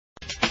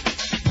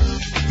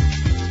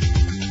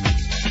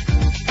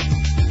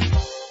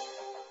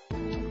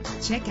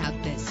Check out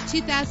this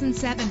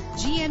 2007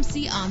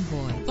 GMC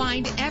Envoy.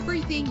 Find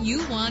everything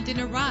you want in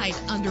a ride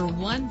under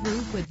one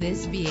roof with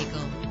this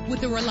vehicle.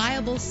 With a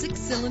reliable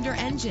 6-cylinder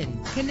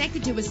engine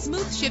connected to a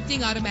smooth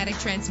shifting automatic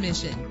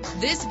transmission,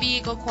 this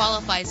vehicle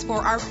qualifies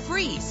for our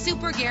free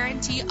Super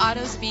Guarantee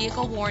Autos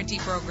Vehicle Warranty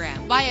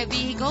Program. Buy a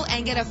vehicle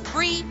and get a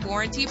free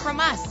warranty from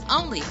us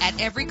only at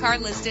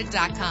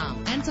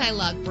everycarlisted.com.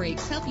 Anti-lock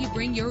brakes help you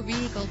bring your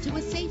vehicle to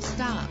a safe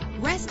stop.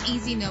 Rest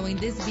easy knowing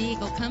this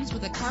vehicle comes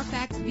with a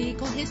Carfax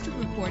Vehicle History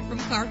Report from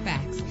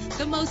Carfax,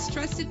 the most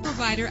trusted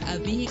provider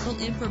of vehicle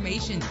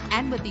information.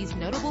 And with these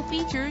notable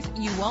features,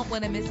 you won't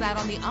want to miss out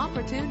on the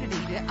opportunity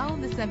to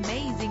own this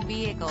amazing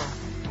vehicle.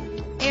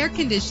 Air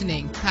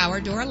conditioning,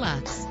 power door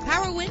locks,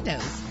 power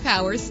windows,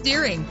 power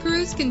steering,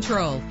 cruise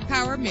control,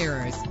 power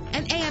mirrors,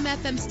 an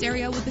AM/FM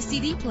stereo with a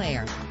CD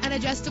player, an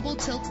adjustable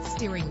tilt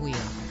steering wheel.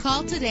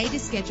 Call today to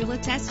schedule a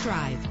test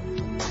drive.